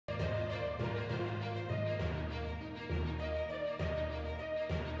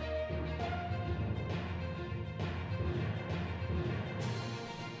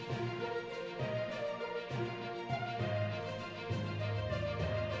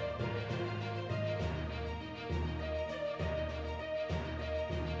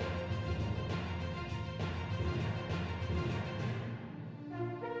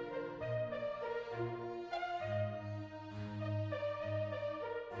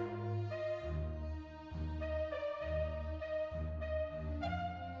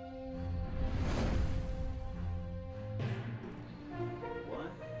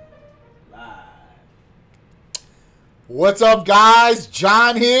What's up, guys?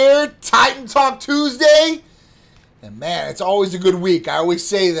 John here, Titan Talk Tuesday. And man, it's always a good week. I always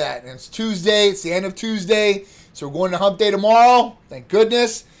say that. And it's Tuesday. It's the end of Tuesday. So we're going to hump day tomorrow. Thank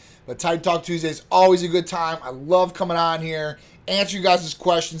goodness. But Titan Talk Tuesday is always a good time. I love coming on here, answering you guys'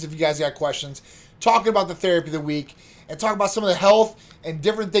 questions if you guys got questions, talking about the therapy of the week, and talk about some of the health and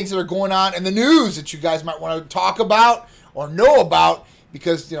different things that are going on in the news that you guys might want to talk about or know about.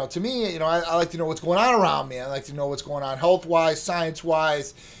 Because, to me, I like to know what's going on around me. I like to know what's going on health-wise,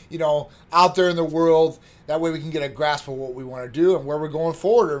 science-wise, out there in the world. That way we can get a grasp of what we want to do and where we're going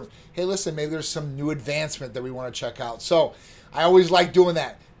forward. Or, hey, listen, maybe there's some new advancement that we want to check out. So I always like doing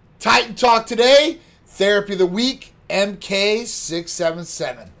that. Titan Talk today, Therapy of the Week,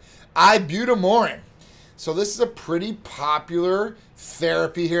 MK677. Ibutamoren. So this is a pretty popular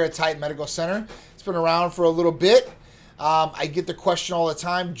therapy here at Titan Medical Center. It's been around for a little bit. I get the question all the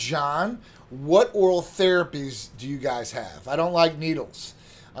time, John, what oral therapies do you guys have? I don't like needles.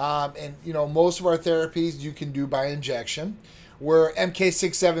 Most of our therapies you can do by injection, where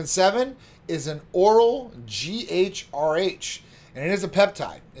MK677 is an oral GHRH, and it is a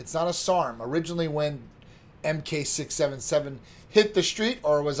peptide. It's not a SARM. Originally, when MK677 hit the street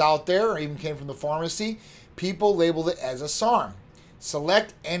or was out there or even came from the pharmacy, people labeled it as a SARM.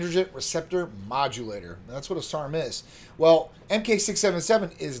 Select androgen receptor modulator. That's what a SARM is. Well,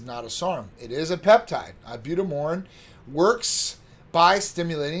 MK677 is not a SARM. It is a peptide. Ibutamoren works by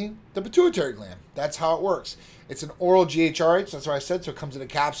stimulating the pituitary gland. That's how it works. It's an oral GHRH. That's what I said. So it comes in a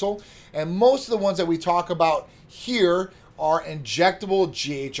capsule. And most of the ones that we talk about here are injectable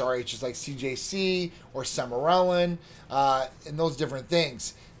GHRHs like CJC or Semarelin and those different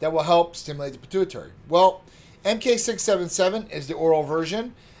things that will help stimulate the pituitary. Well, MK677 is the oral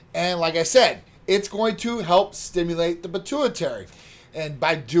version, and like I said, it's going to help stimulate the pituitary. And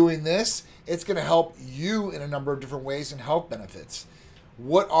by doing this, it's going to help you in a number of different ways and health benefits.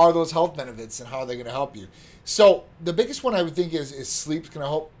 What are those health benefits and how are they going to help you? So the biggest one I would think is sleep's going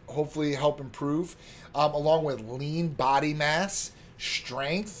to hopefully help improve, along with lean body mass,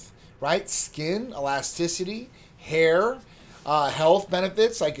 strength, right? Skin, elasticity, hair, health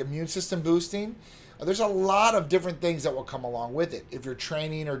benefits like immune system boosting. There's a lot of different things that will come along with it. If you're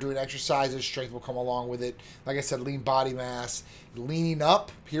training or doing exercises, strength will come along with it. Like I said, lean body mass, leaning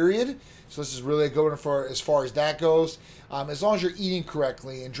up, period. So this is really a good one for as far as that goes. As long as you're eating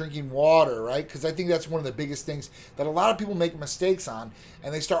correctly and drinking water, right? Because I think that's one of the biggest things that a lot of people make mistakes on,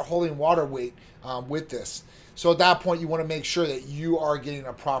 and they start holding water weight with this. So at that point, you want to make sure that you are getting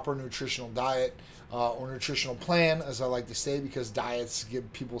a proper nutritional diet or nutritional plan, as I like to say, because diets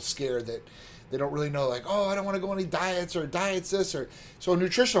get people scared that they don't really know, like, oh, I don't want to go on any diets or diets this or so. A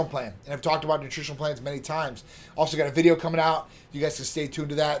nutritional plan, and I've talked about nutritional plans many times. Also got a video coming out. You guys can stay tuned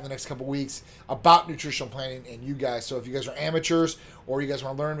to that in the next couple weeks about nutritional planning and you guys. So if you guys are amateurs or you guys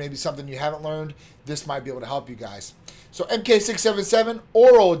want to learn maybe something you haven't learned, this might be able to help you guys. So MK677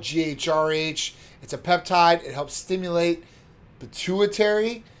 oral GHRH. It's a peptide. It helps stimulate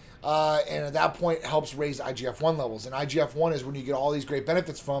pituitary. And at that point, it helps raise IGF-1 levels. And IGF-1 is when you get all these great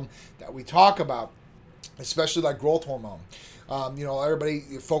benefits from that we talk about, especially like growth hormone. Everybody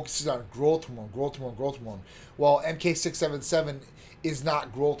focuses on growth hormone. Well, MK677 is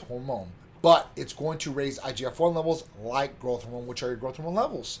not growth hormone, but it's going to raise IGF-1 levels like growth hormone, which are your growth hormone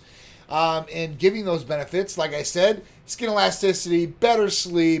levels. And giving those benefits, like I said, skin elasticity, better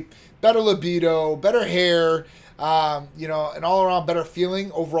sleep, better libido, better hair, an all-around better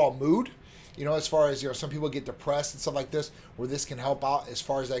feeling, overall mood, as far as, some people get depressed and stuff like this, where this can help out as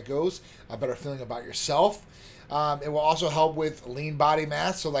far as that goes, a better feeling about yourself. It will also help with lean body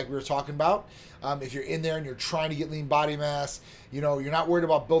mass, so like we were talking about, if you're in there and you're trying to get lean body mass, you're not worried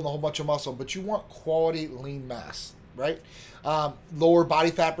about building a whole bunch of muscle, but you want quality lean mass, right? Lower body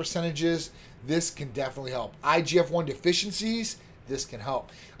fat percentages, this can definitely help. IGF-1 deficiencies, this can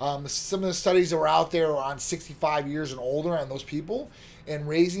help. Some of the studies that were out there are on 65 years and older on those people, and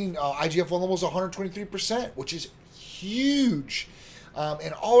raising IGF-1 levels 123%, which is huge.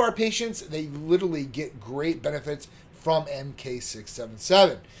 And all our patients, they literally get great benefits from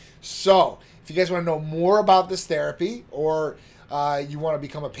MK677. So if you guys want to know more about this therapy, or you want to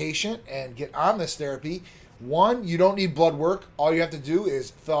become a patient and get on this therapy, one, you don't need blood work. All you have to do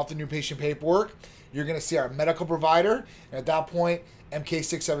is fill out the new patient paperwork. You're going to see our medical provider, and at that point,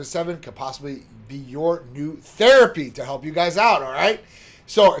 MK677 could possibly be your new therapy to help you guys out, all right?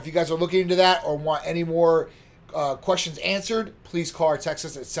 So if you guys are looking into that or want any more questions answered, please call or text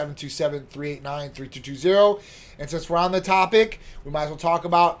us at 727-389-3220. And since we're on the topic, we might as well talk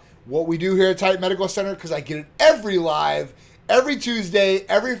about what we do here at Titan Medical Center, because I get it every every Tuesday,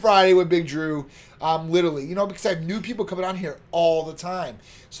 every Friday with Big Drew. Literally, you know, because I have new people coming on here all the time.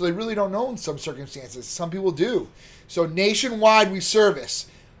 So they really don't know in some circumstances. Some people do. So nationwide, we service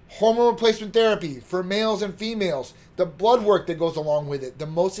hormone replacement therapy for males and females, the blood work that goes along with it, the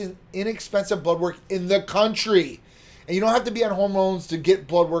most inexpensive blood work in the country. And you don't have to be on hormones to get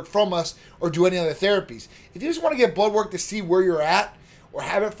blood work from us or do any other therapies. If you just want to get blood work to see where you're at or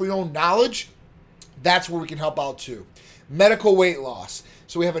have it for your own knowledge, that's where we can help out too. Medical weight loss.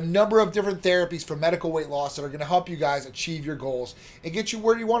 So we have a number of different therapies for medical weight loss that are going to help you guys achieve your goals and get you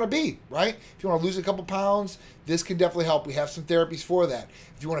where you want to be, right? If you want to lose a couple pounds, this can definitely help. We have some therapies for that.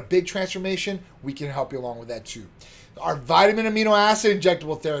 If you want a big transformation, we can help you along with that too. Our vitamin amino acid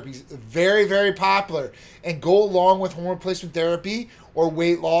injectable therapies, very, very popular and go along with hormone replacement therapy or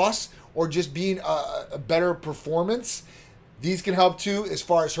weight loss or just being a better performance. These can help too as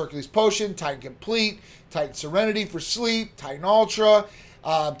far as Hercules Potion, Titan Complete, Titan Serenity for sleep, Titan Ultra,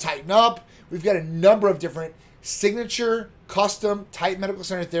 Tighten Up. We've got a number of different signature, custom Titan Medical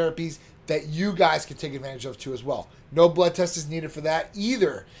Center therapies that you guys can take advantage of too as well. No blood test is needed for that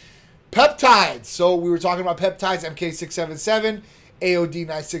either. Peptides. So we were talking about peptides, MK677, AOD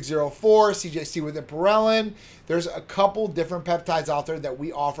 9604, CJC with Imperellin. There's a couple different peptides out there that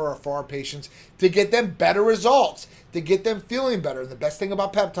we offer for our patients to get them better results, to get them feeling better. And the best thing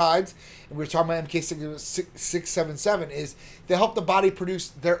about peptides, and we were talking about MK677, is they help the body produce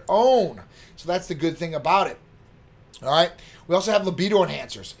their own. So that's the good thing about it. All right. We also have libido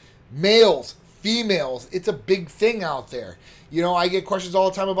enhancers. Males, females, it's a big thing out there. You know, I get questions all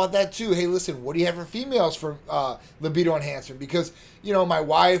the time about that too. Hey, listen, what do you have for females for libido enhancement? Because, you know, my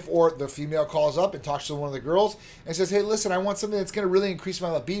wife or the female calls up and talks to one of the girls and says, hey, listen, I want something that's going to really increase my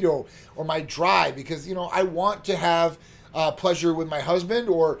libido or my drive because, you know, I want to have pleasure with my husband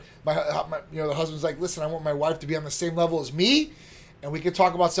or my you know, the husband's like, listen, I want my wife to be on the same level as me. And we could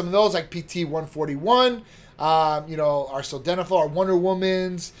talk about some of those like PT 141, you know, our Sildenafil, our Wonder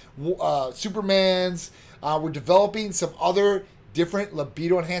Womans, Supermans. We're developing some other different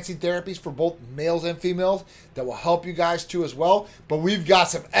libido enhancing therapies for both males and females that will help you guys too as well. But we've got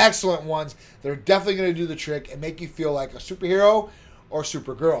some excellent ones that are definitely going to do the trick and make you feel like a superhero or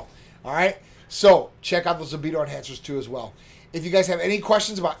supergirl. All right. So check out those libido enhancers too as well. If you guys have any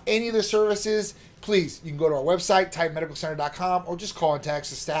questions about any of the services, please, you can go to our website, titanmedicalcenter.com, or just call and text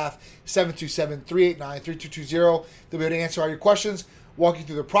the staff, 727-389-3220. They'll be able to answer all your questions, walk you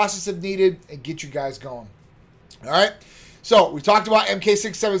through the process if needed, and get you guys going. All right? So we talked about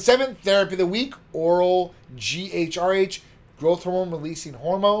MK677, Therapy of the Week, oral GHRH, growth hormone releasing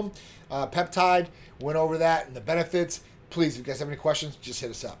hormone, peptide. Went over that and the benefits. Please, if you guys have any questions, just hit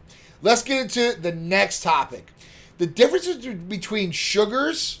us up. Let's get into the next topic. The differences between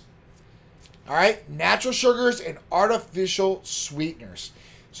sugars, all right, natural sugars and artificial sweeteners.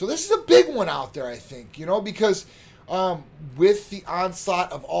 So this is a big one out there, I think, you know, because with the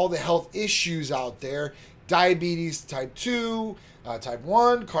onslaught of all the health issues out there, diabetes type 2, type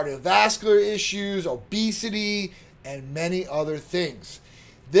 1, cardiovascular issues, obesity, and many other things.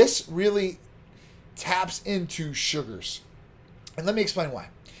 This really taps into sugars. And let me explain why.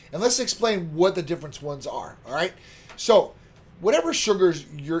 And let's explain what the different ones are, all right? So whatever sugars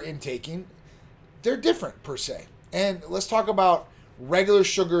you're intaking, they're different per se. And let's talk about regular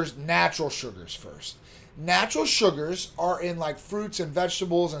sugars, natural sugars first. Natural sugars are in like fruits and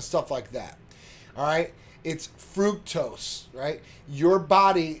vegetables and stuff like that, all right? It's fructose, right? Your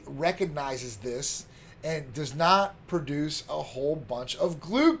body recognizes this and does not produce a whole bunch of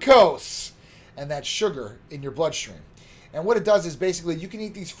glucose, and that's sugar in your bloodstream. And what it does is basically you can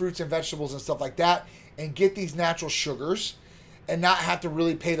eat these fruits and vegetables and stuff like that and get these natural sugars and not have to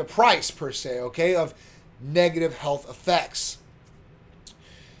really pay the price per se, okay, of negative health effects.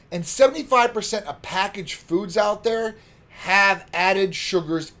 And 75% of packaged foods out there have added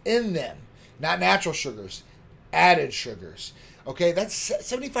sugars in them. Not natural sugars, added sugars. Okay, that's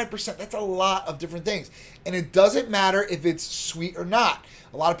 75%. That's a lot of different things. And it doesn't matter if it's sweet or not.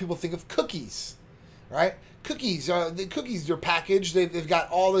 A lot of people think of cookies, right? Cookies, they're packaged. They've got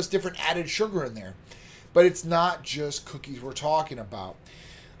all this different added sugar in there. But it's not just cookies we're talking about.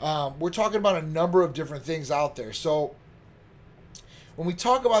 We're talking about a number of different things out there. So when we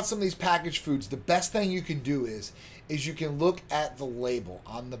talk about some of these packaged foods, the best thing you can do is you can look at the label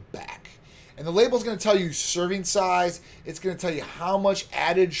on the back. And the label is going to tell you serving size. It's going to tell you how much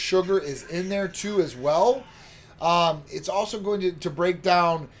added sugar is in there too as well. It's also going to break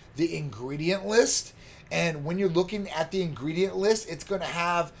down the ingredient list. And when you're looking at the ingredient list, it's going to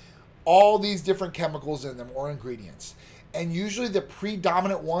have all these different chemicals in them or ingredients. And usually the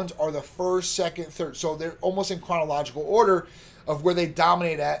predominant ones are the first, second, third. So they're almost in chronological order of where they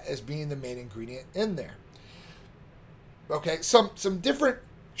dominate at as being the main ingredient in there. Okay, some different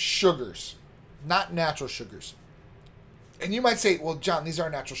sugars, not natural sugars. And you might say, well, John, these are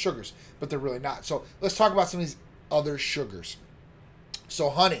natural sugars, but they're really not. So let's talk about some of these other sugars. So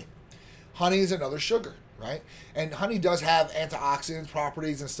honey. Honey is another sugar, right? And honey does have antioxidant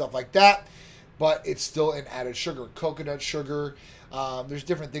properties and stuff like that, but it's still an added sugar. Coconut sugar. There's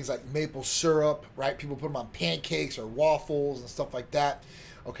different things like maple syrup, right? People put them on pancakes or waffles and stuff like that.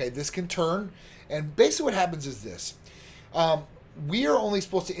 Okay, this can turn. And basically what happens is this. We are only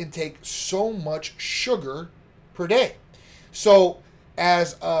supposed to intake so much sugar per day. So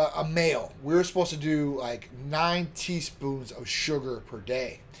as a male, we're supposed to do like 9 teaspoons of sugar per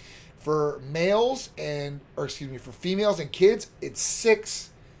day. For males for females and kids, it's 6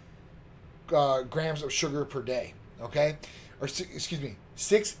 grams of sugar per day. Okay,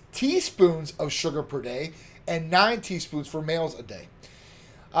 6 teaspoons of sugar per day, and 9 teaspoons for males a day.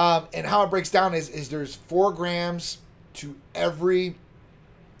 And how it breaks down is there's 4 grams to every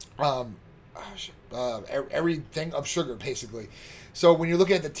everything of sugar, basically. So when you're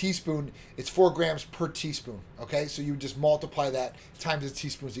looking at the teaspoon, it's 4 grams per teaspoon. Okay, so you just multiply that times the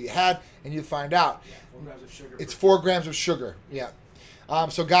teaspoons that you had, and you find out 4 grams of sugar. It's 4 grams of sugar. Yeah.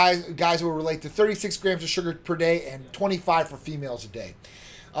 So guys will relate to 36 grams of sugar per day and 25 for females a day.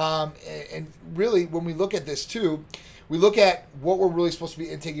 And really, when we look at this too, we look at what we're really supposed to be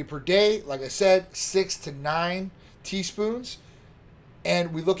intaking per day. Like I said, 6 to 9 teaspoons.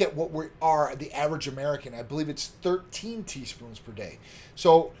 And we look at what we are, the average American. I believe it's 13 teaspoons per day.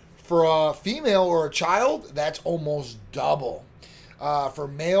 So for a female or a child, that's almost double. For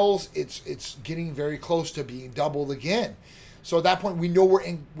males, it's getting very close to being doubled again. So at that point, we know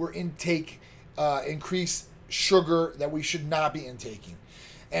we're intake increased sugar that we should not be intaking.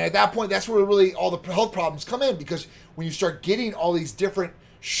 And at that point, that's where really all the health problems come in, because when you start getting all these different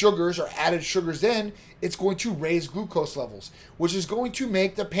sugars or added sugars in, it's going to raise glucose levels, which is going to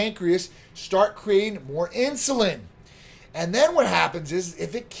make the pancreas start creating more insulin. And then what happens is,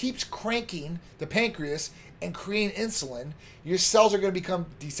 if it keeps cranking the pancreas and creating insulin, your cells are going to become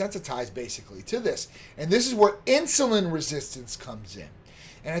desensitized basically to this. And this is where insulin resistance comes in.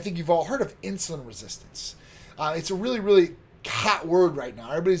 And I think you've all heard of insulin resistance. It's a really, really hot word right now.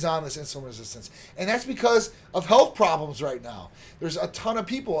 Everybody's on this insulin resistance, and that's because of health problems right now. There's a ton of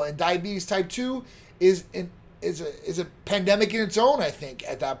people, and diabetes type 2 is a pandemic in its own, I think,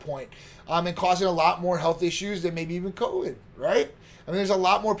 at that point, and causing a lot more health issues than maybe even COVID, right? I mean, there's a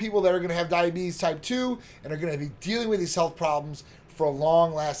lot more people that are going to have diabetes type 2 and are going to be dealing with these health problems for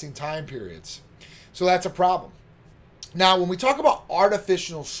long-lasting time periods. So that's a problem. Now, when we talk about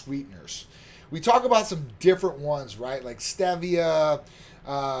artificial sweeteners, we talk about some different ones, right? Like stevia.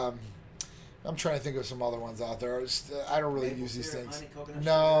 I'm trying to think of some other ones out there. I don't really use these things.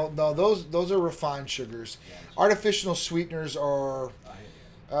 No, those are refined sugars. Yeah, artificial sweeteners are.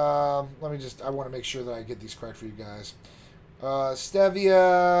 I want to make sure that I get these correct for you guys.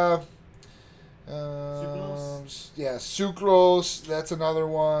 Stevia. Sucrose. Yeah, sucrose. That's another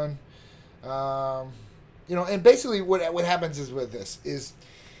one. And basically what happens is with this is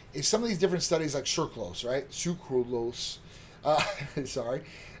some of these different studies like sucralose, right? Sucralose.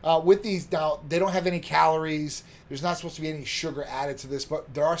 With these, now, they don't have any calories. There's not supposed to be any sugar added to this,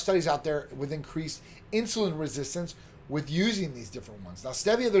 but there are studies out there with increased insulin resistance with using these different ones. Now,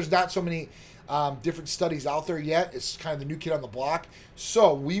 stevia, there's not so many different studies out there yet. It's kind of the new kid on the block.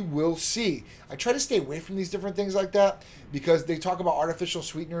 So we will see. I try to stay away from these different things like that because they talk about artificial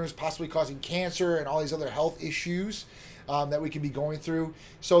sweeteners possibly causing cancer and all these other health issues that we could be going through.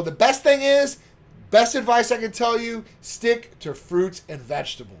 So the best thing is, best advice I can tell you, stick to fruits and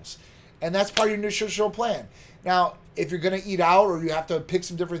vegetables. And that's part of your nutritional plan. Now, if you're going to eat out or you have to pick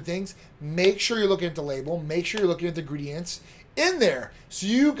some different things, make sure you're looking at the label. Make sure you're looking at the ingredients in there so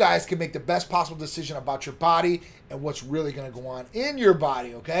you guys can make the best possible decision about your body and what's really going to go on in your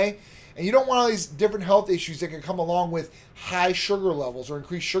body, okay? And you don't want all these different health issues that can come along with high sugar levels or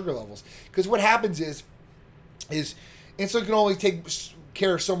increased sugar levels. Because what happens is insulin can only take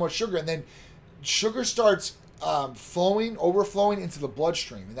care of so much sugar, and then sugar starts overflowing into the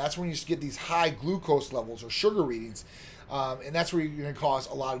bloodstream, and that's when you get these high glucose levels or sugar readings, and that's where you're going to cause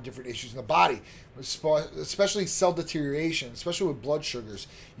a lot of different issues in the body, especially cell deterioration, especially with blood sugars.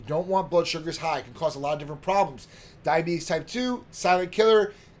 You don't want blood sugars high. It can cause a lot of different problems. Diabetes type 2, silent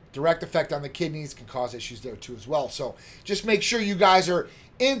killer, direct effect on the kidneys, can cause issues there too as well. So just make sure you guys are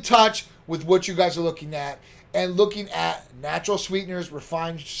in touch with what you guys are looking at, and looking at natural sweeteners,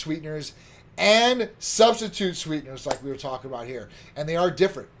 refined sweeteners, and substitute sweeteners like we were talking about here. And they are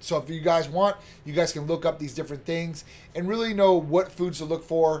different. So if you guys want, you guys can look up these different things and really know what foods to look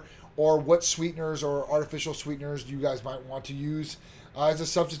for or what sweeteners or artificial sweeteners you guys might want to use as a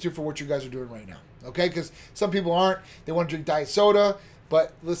substitute for what you guys are doing right now. Okay? Because some people aren't. They want to drink diet soda.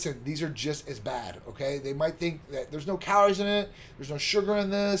 But listen, these are just as bad, okay? They might think that there's no calories in it, there's no sugar in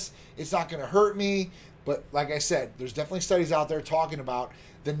this, it's not going to hurt me. But like I said, there's definitely studies out there talking about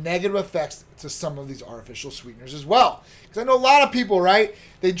the negative effects to some of these artificial sweeteners as well. Because I know a lot of people, right?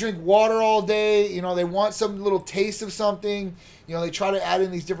 They drink water all day, you know, they want some little taste of something. You know, they try to add in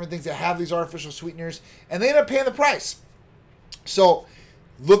these different things that have these artificial sweeteners, and they end up paying the price. So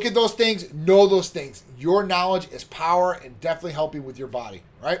look at those things, know those things. Your knowledge is power and definitely helping with your body,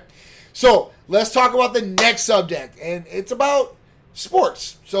 right? So let's talk about the next subject, and it's about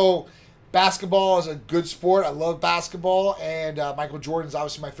sports. So basketball is a good sport. I love basketball, and Michael Jordan is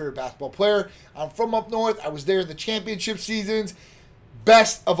obviously my favorite basketball player. I'm from up north. I was there in the championship seasons.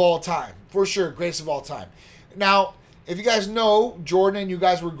 Best of all time, for sure. Greatest of all time. Now, if you guys know Jordan and you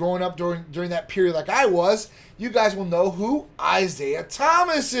guys were growing up during that period like I was, you guys will know who Isiah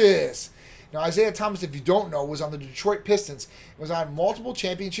Thomas is. Now, Isiah Thomas, if you don't know, was on the Detroit Pistons. Was on multiple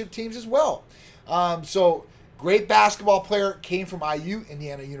championship teams as well. So, great basketball player, came from IU,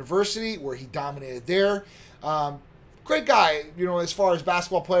 Indiana University, where he dominated there. Great guy, you know, as far as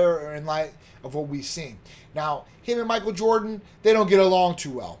basketball player in light of what we've seen. Now, him and Michael Jordan, they don't get along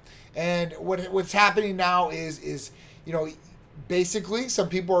too well. And what's happening now is you know, basically some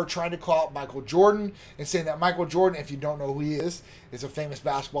people are trying to call out Michael Jordan and saying that Michael Jordan, if you don't know who he is a famous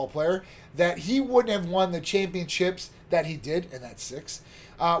basketball player, that he wouldn't have won the championships that he did, and that's 6,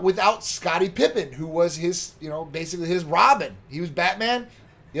 without Scottie Pippen, who was his, you know, basically his Robin. He was Batman,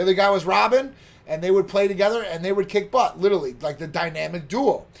 the other guy was Robin, and they would play together and they would kick butt, literally, like the dynamic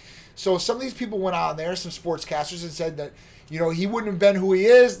duo. So some of these people went on there, some sportscasters, and said that, you know, he wouldn't have been who he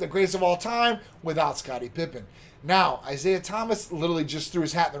is, the greatest of all time, without Scottie Pippen. Now, Isiah Thomas literally just threw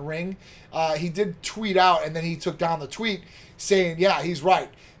his hat in the ring. He did tweet out, and then he took down the tweet saying, yeah, he's right.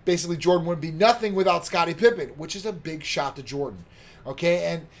 Basically, Jordan wouldn't be nothing without Scottie Pippen, which is a big shot to Jordan. Okay,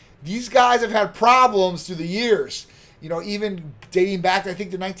 and these guys have had problems through the years. You know, even dating back, I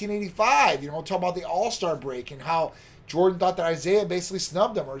think, to 1985. You know, talk about the All-Star break and how Jordan thought that Isiah basically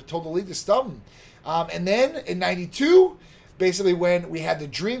snubbed him or told the league to snub him. And then in 92, basically when we had the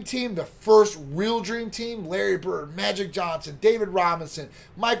Dream Team, the first real Dream Team, Larry Bird, Magic Johnson, David Robinson,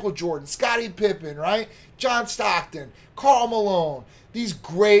 Michael Jordan, Scottie Pippen, right? John Stockton, Karl Malone, these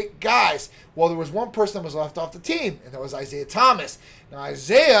great guys. Well, there was one person that was left off the team, and that was Isiah Thomas. Now,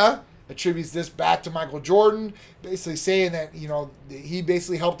 Isiah attributes this back to Michael Jordan, basically saying that, you know, he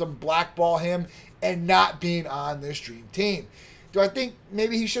basically helped him blackball him and not being on this Dream Team. Do I think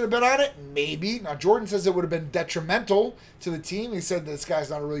maybe he should have been on it? Maybe. Now, Jordan says it would have been detrimental to the team. He said this guy's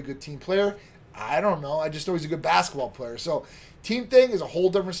not a really good team player. I don't know. I just know he's a good basketball player. So, team thing is a whole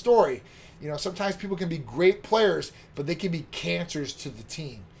different story. You know, sometimes people can be great players, but they can be cancers to the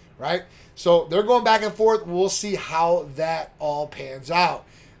team, right? So, they're going back and forth. We'll see how that all pans out.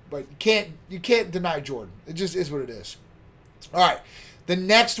 But you can't deny Jordan. It just is what it is. All right. The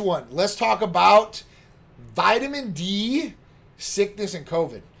next one. Let's talk about vitamin D, sickness, and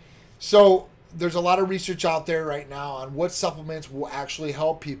COVID. So there's a lot of research out there right now on what supplements will actually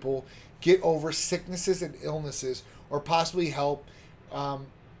help people get over sicknesses and illnesses, or possibly help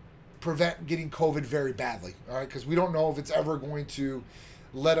prevent getting COVID very badly. All right, because we don't know if it's ever going to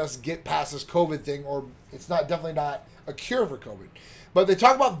let us get past this COVID thing, or it's definitely not a cure for COVID. But they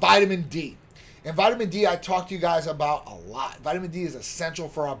talk about vitamin D. And vitamin D, I talk to you guys about a lot. Vitamin D is essential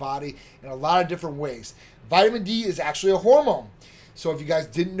for our body in a lot of different ways. Vitamin D is actually a hormone. So if you guys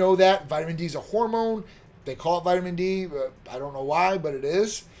didn't know that, vitamin D is a hormone. They call it vitamin D. I don't know why, but it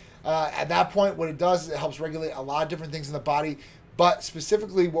is. At that point, what it does is it helps regulate a lot of different things in the body. But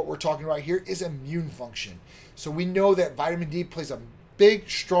specifically what we're talking about here is immune function. So we know that vitamin D plays a big,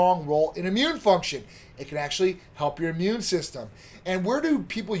 strong role in immune function. It can actually help your immune system. And where do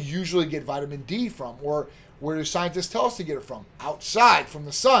people usually get vitamin D from? Or where do scientists tell us to get it from? Outside, from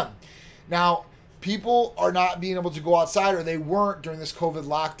the sun. Now, people are not being able to go outside, or they weren't during this COVID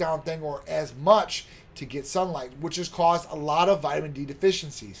lockdown thing, or as much to get sunlight, which has caused a lot of vitamin D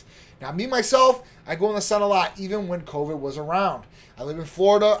deficiencies. Now, me, myself, I go in the sun a lot, even when COVID was around. I live in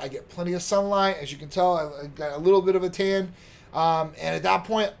Florida. I get plenty of sunlight. As you can tell, I got a little bit of a tan. And at that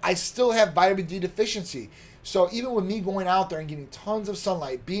point, I still have vitamin D deficiency. So even with me going out there and getting tons of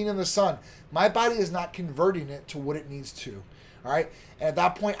sunlight, being in the sun, my body is not converting it to what it needs to. All right. And at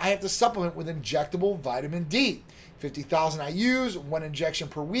that point, I have to supplement with injectable vitamin D. 50,000 IUs, 1 injection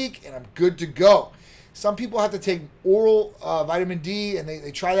per week, and I'm good to go. Some people have to take oral vitamin D, and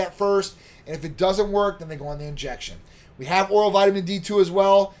they try that first, and if it doesn't work, then they go on the injection. We have oral vitamin D2 as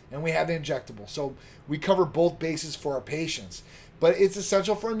well, and we have the injectable. So we cover both bases for our patients. But it's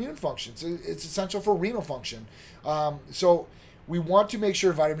essential for immune function. It's essential for renal function. So we want to make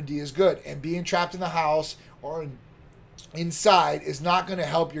sure vitamin D is good. And being trapped in the house or inside is not going to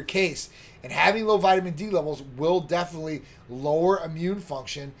help your case. And having low vitamin D levels will definitely lower immune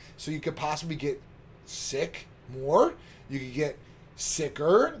function. So you could possibly get sick more. You could get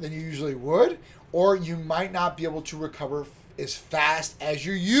sicker than you usually would. Or you might not be able to recover as fast as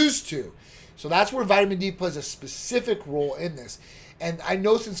you're used to. So that's where vitamin D plays a specific role in this. And I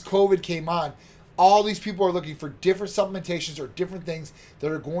know since COVID came on, all these people are looking for different supplementations or different things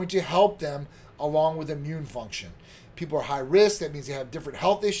that are going to help them along with immune function. People are high risk. That means they have different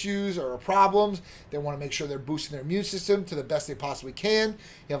health issues or problems. They want to make sure they're boosting their immune system to the best they possibly can.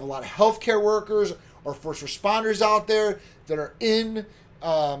 You have a lot of healthcare workers or first responders out there that are in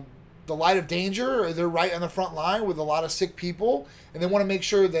the light of danger, or they're right on the front line with a lot of sick people, and they want to make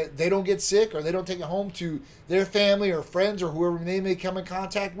sure that they don't get sick or they don't take it home to their family or friends or whoever they may come in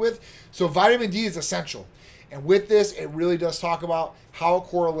contact with. So vitamin D is essential. And with this, it really does talk about how it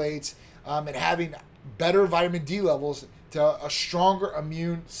correlates and having better vitamin D levels to a stronger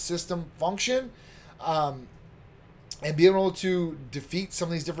immune system function and being able to defeat some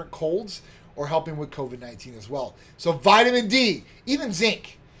of these different colds or helping with COVID-19 as well. So vitamin D, even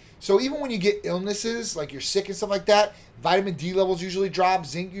zinc. So even when you get illnesses, like you're sick and stuff like that, vitamin D levels usually drop,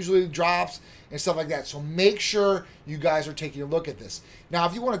 zinc usually drops, and stuff like that. So make sure you guys are taking a look at this. Now,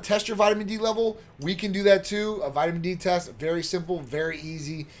 if you want to test your vitamin D level, we can do that too. A vitamin D test, very simple, very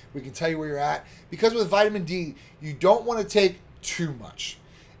easy. We can tell you where you're at. Because with vitamin D, you don't want to take too much.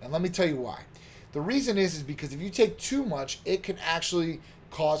 And let me tell you why. The reason is because if you take too much, it can actually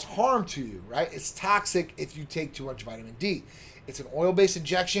cause harm to you, right? It's toxic if you take too much vitamin D. It's an oil-based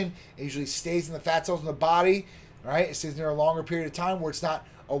injection. It usually stays in the fat cells in the body, right? It stays there a longer period of time where it's not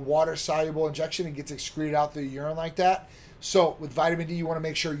a water-soluble injection and gets excreted out through the urine like that. So with vitamin D, you want to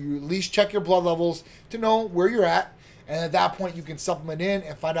make sure you at least check your blood levels to know where you're at. And at that point, you can supplement in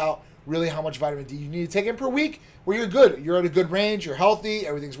and find out really how much vitamin D you need to take in per week where you're good. You're at a good range. You're healthy.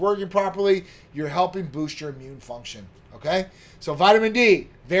 Everything's working properly. You're helping boost your immune function, okay? So vitamin D,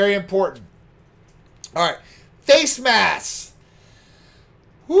 very important. All right, face masks.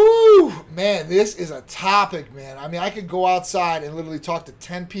 Woo, man, this is a topic, man. I mean, I could go outside and literally talk to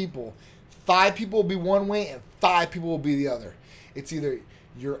 10 people. 5 people will be one way and 5 people will be the other. It's either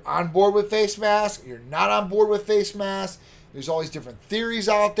you're on board with face masks, you're not on board with face masks. There's all these different theories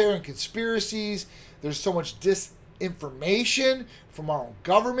out there and conspiracies. There's so much disinformation from our own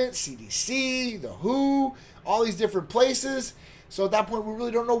government, CDC, the WHO, all these different places. So at that point, we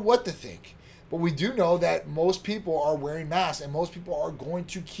really don't know what to think. But we do know that most people are wearing masks, and most people are going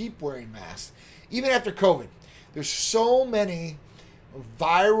to keep wearing masks. Even after COVID, there's so many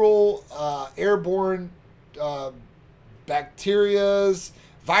viral, airborne viruses,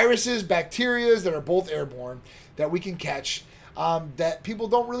 bacterias that are both airborne that we can catch that people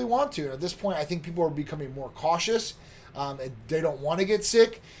don't really want to. And at this point, I think people are becoming more cautious. And they don't want to get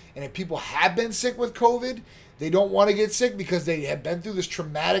sick. And if people have been sick with COVID, they don't want to get sick because they have been through this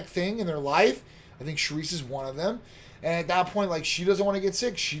traumatic thing in their life. I think Sharice is one of them. And at that point, like, she doesn't want to get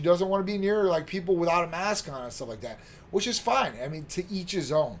sick. She doesn't want to be near, like, people without a mask on and stuff like that, which is fine. I mean, to each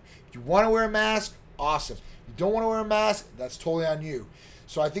his own. If you want to wear a mask, awesome. If you don't want to wear a mask, that's totally on you.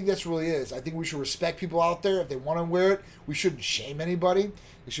 So I think that's really is. I think we should respect people out there. If they want to wear it, we shouldn't shame anybody.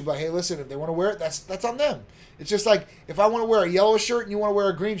 We should be like, hey, listen, if they want to wear it, that's on them. It's just like if I want to wear a yellow shirt and you want to wear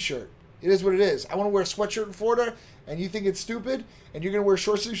a green shirt. It is what it is. I want to wear a sweatshirt in Florida and you think it's stupid and you're going to wear a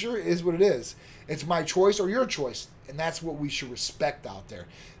short sleeve shirt. It is what it is. It's my choice or your choice. And that's what we should respect out there.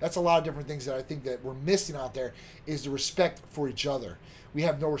 That's a lot of different things that I think that we're missing out there is the respect for each other. We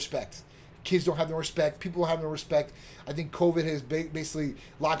have no respect. Kids don't have no respect. People have no respect. I think COVID has basically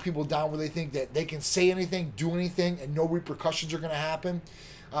locked people down where they think that they can say anything, do anything, and no repercussions are going to happen,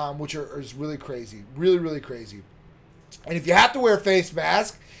 which is really crazy. Really, really crazy. And if you have to wear a face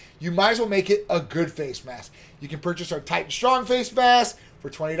mask, you might as well make it a good face mask. You can purchase our Titan Strong face mask for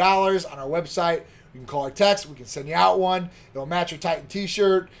 $20 on our website. You can call or text. We can send you out one. It'll match your Titan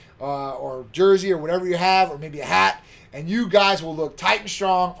t-shirt or jersey or whatever you have, or maybe a hat. And you guys will look tight and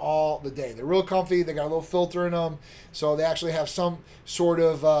strong all the day. They're real comfy. They got a little filter in them. So they actually have some sort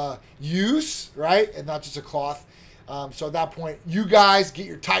of use, right? And not just a cloth. So at that point, you guys get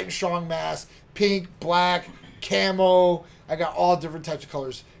your tight and strong mask. Pink, black, camo. I got all different types of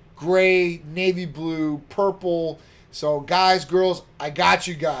colors. Gray, navy blue, purple. So guys, girls, I got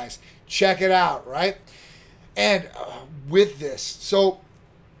you guys. Check it out, right? And with this, so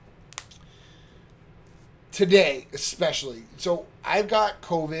today especially, so I got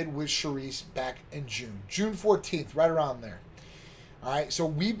COVID with Sharice back in June 14th, right around there. All right, so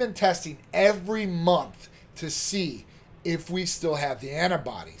we've been testing every month to see if we still have the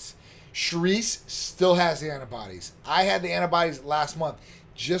antibodies. Sharice still has the antibodies. I had the antibodies last month.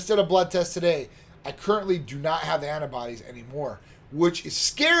 Just did a blood test today. I currently do not have the antibodies anymore, which is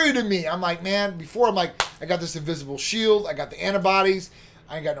scary to me. I'm like, man, before I'm like, I got this invisible shield. I got the antibodies.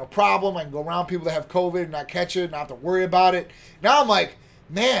 I ain't got no problem. I can go around people that have COVID and not catch it, not have to worry about it. Now I'm like,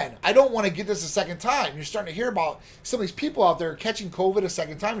 man, I don't want to get this a second time. You're starting to hear about some of these people out there catching COVID a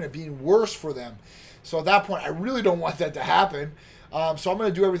second time and it being worse for them. So at that point, I really don't want that to happen. So I'm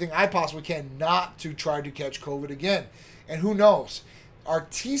going to do everything I possibly can not to try to catch COVID again. And who knows? Our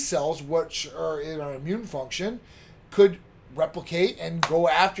T cells, which are in our immune function, could replicate and go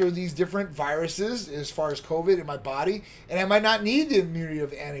after these different viruses as far as COVID in my body, and I might not need the immunity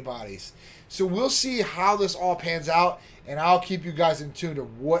of antibodies. So we'll see how this all pans out, and I'll keep you guys in tune to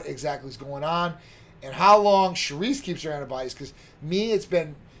what exactly is going on and how long Sharice keeps her antibodies, because me, it's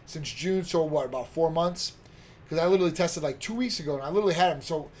been since June, so what, about 4 months? Because I literally tested like 2 weeks ago, and I literally had them.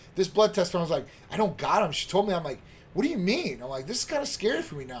 So this blood test, I was like, I don't got them. She told me, I'm like, what do you mean? I'm like, this is kind of scary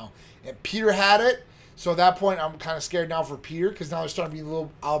for me now. And Peter had it. So at that point, I'm kind of scared now for Peter, because now there's starting to be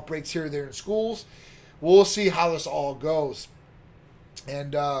little outbreaks here and there in schools. We'll see how this all goes.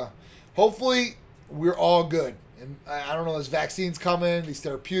 And hopefully, we're all good. And I don't know, there's vaccines coming. These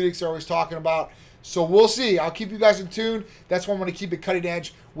therapeutics they're always talking about. So we'll see. I'll keep you guys in tune. That's why I'm going to keep it cutting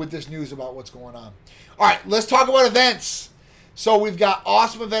edge with this news about what's going on. All right, let's talk about events. So we've got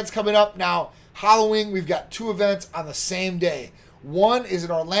awesome events coming up. Now, Halloween, we've got 2 events on the same day. One is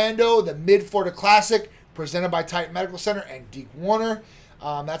in Orlando, the Mid-Florida Classic, presented by Titan Medical Center and Deke Warner.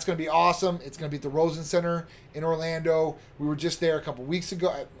 That's going to be awesome. It's going to be at the Rosen Center in Orlando. We were just there a couple weeks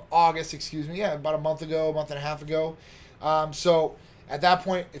ago, August, excuse me. Yeah, about a month and a half ago. So at that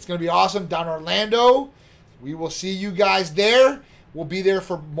point, it's going to be awesome down in Orlando. We will see you guys there. We'll be there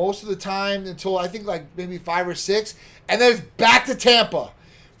for most of the time until I think like maybe 5 or 6. And then it's back to Tampa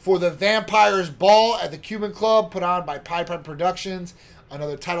for the Vampires Ball at the Cuban Club, put on by Pipeline Productions,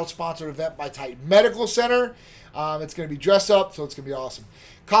 another title-sponsored event by Titan Medical Center. It's going to be dressed up, so it's going to be awesome.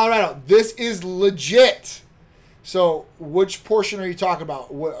 Colorado, this is legit. So which portion are you talking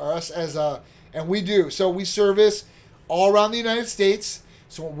about? Us as a, and we do. So we service all around the United States.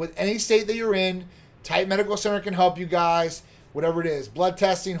 So with any state that you're in, Titan Medical Center can help you guys. Whatever it is, blood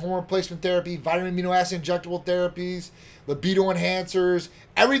testing, hormone replacement therapy, vitamin amino acid injectable therapies, libido enhancers,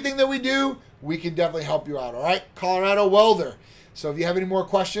 everything that we do, we can definitely help you out, all right? Colorado Welder. So if you have any more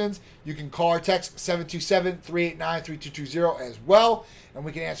questions, you can call or text 727-389-3220 as well, and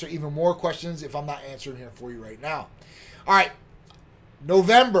we can answer even more questions if I'm not answering here for you right now. All right,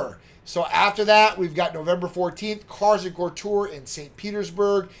 November. So after that, we've got November 14th, Cars and Couture in St.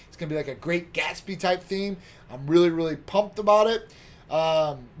 Petersburg. It's going to be like a great Gatsby type theme. I'm really, really pumped about it.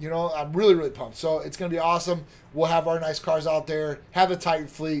 I'm really, really pumped. So it's going to be awesome. We'll have our nice cars out there, have a Titan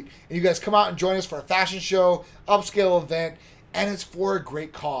fleet, and you guys come out and join us for a fashion show, upscale event, and it's for a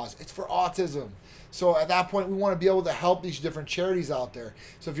great cause. It's for autism. So at that point, we want to be able to help these different charities out there.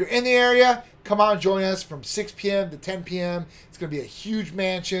 So if you're in the area, come out and join us from 6 p.m. to 10 p.m. It's going to be a huge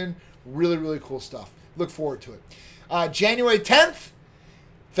mansion. Really, really cool stuff. Look forward to it. January 10th,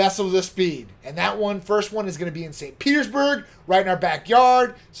 Festival of Speed. And that first one is going to be in St. Petersburg, right in our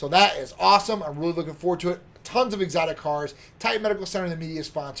backyard. So that is awesome. I'm really looking forward to it. Tons of exotic cars. Titan Medical Center, the media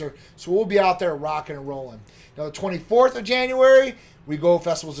sponsor. So we'll be out there rocking and rolling. Now, the 24th of January, we go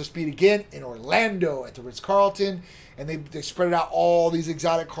Festivals of Speed again in Orlando at the Ritz-Carlton. And they spread out all these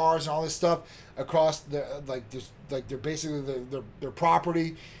exotic cars and all this stuff across they're basically their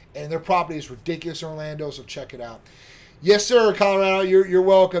property. And their property is ridiculous in Orlando, so check it out. Yes, sir, Colorado. You're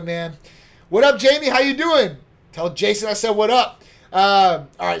welcome, man. What up, Jamie? How you doing? Tell Jason I said what up. All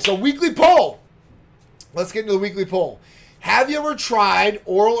right, so weekly poll. Let's get into the weekly poll. Have you ever tried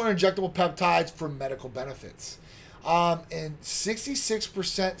oral or injectable peptides for medical benefits? And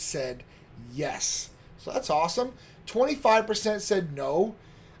 66% said yes. So that's awesome. 25% said no.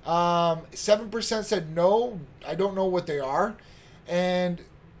 7% said no. I don't know what they are. And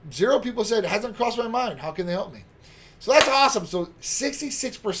 0 people said, it hasn't crossed my mind. How can they help me? So that's awesome. So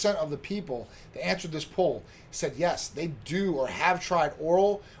 66% of the people that answered this poll said yes, they do or have tried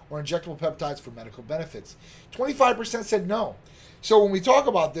oral or injectable peptides for medical benefits. 25% said no. So when we talk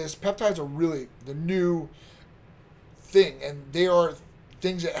about this, peptides are really the new thing, and they are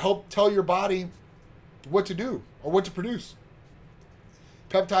things that help tell your body what to do, or what to produce.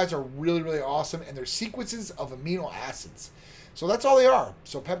 Peptides are really, really awesome, and they're sequences of amino acids. So that's all they are.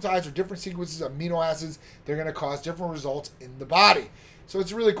 So peptides are different sequences of amino acids. They're going to cause different results in the body. So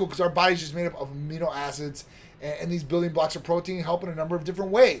it's really cool because our body's just made up of amino acids, and these building blocks of protein help in a number of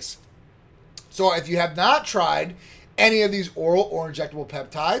different ways. So if you have not tried any of these oral or injectable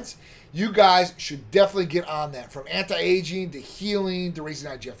peptides, you guys should definitely get on that. From anti-aging to healing to raising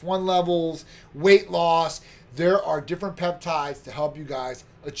IGF-1 levels, weight loss, there are different peptides to help you guys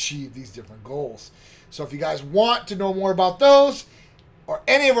achieve these different goals. So if you guys want to know more about those or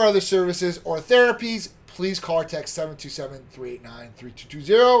any of our other services or therapies, please call or text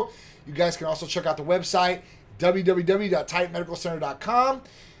 727-389-3220. You guys can also check out the website, www.titanmedicalcenter.com.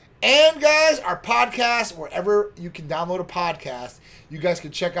 And guys, our podcast, wherever you can download a podcast, you guys can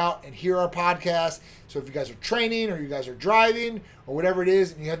check out and hear our podcast. So if you guys are training or you guys are driving or whatever it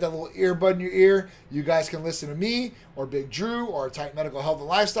is, and you have that little earbud in your ear, you guys can listen to me or Big Drew or Titan Medical Health and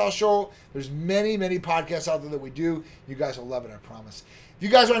Lifestyle Show. There's many, many podcasts out there that we do. You guys will love it, I promise. If you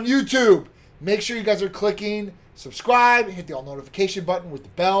guys are on YouTube, make sure you guys are clicking subscribe, hit the all notification button with the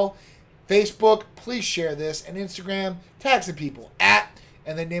bell. Facebook, please share this. And Instagram, tag some people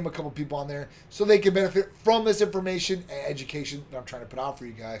and then name a couple people on there so they can benefit from this information and education that I'm trying to put out for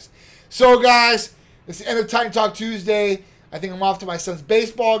you guys. So guys, it's the end of Titan Talk Tuesday. I think I'm off to my son's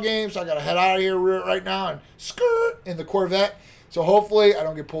baseball game, so I got to head out of here right now and skirt in the Corvette. So hopefully I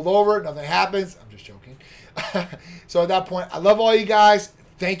don't get pulled over, nothing happens. I'm just joking. So at that point, I love all you guys.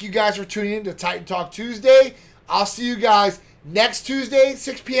 Thank you guys for tuning in to Titan Talk Tuesday. I'll see you guys next Tuesday,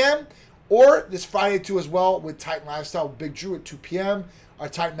 6 p.m. or this Friday too as well with Titan Lifestyle with Big Drew at 2 p.m. Our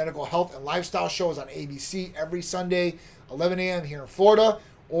Titan Medical Health and Lifestyle Show is on ABC every Sunday, 11 a.m. here in Florida.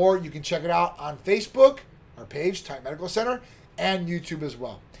 Or you can check it out on Facebook, our page, Titan Medical Center, and YouTube as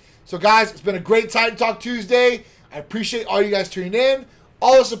well. So guys, it's been a great Titan Talk Tuesday. I appreciate all you guys tuning in,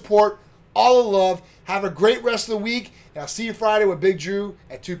 all the support, all the love. Have a great rest of the week. And I'll see you Friday with Big Drew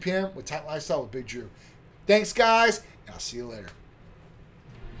at 2 p.m. with Titan Lifestyle with Big Drew. Thanks, guys, and I'll see you later.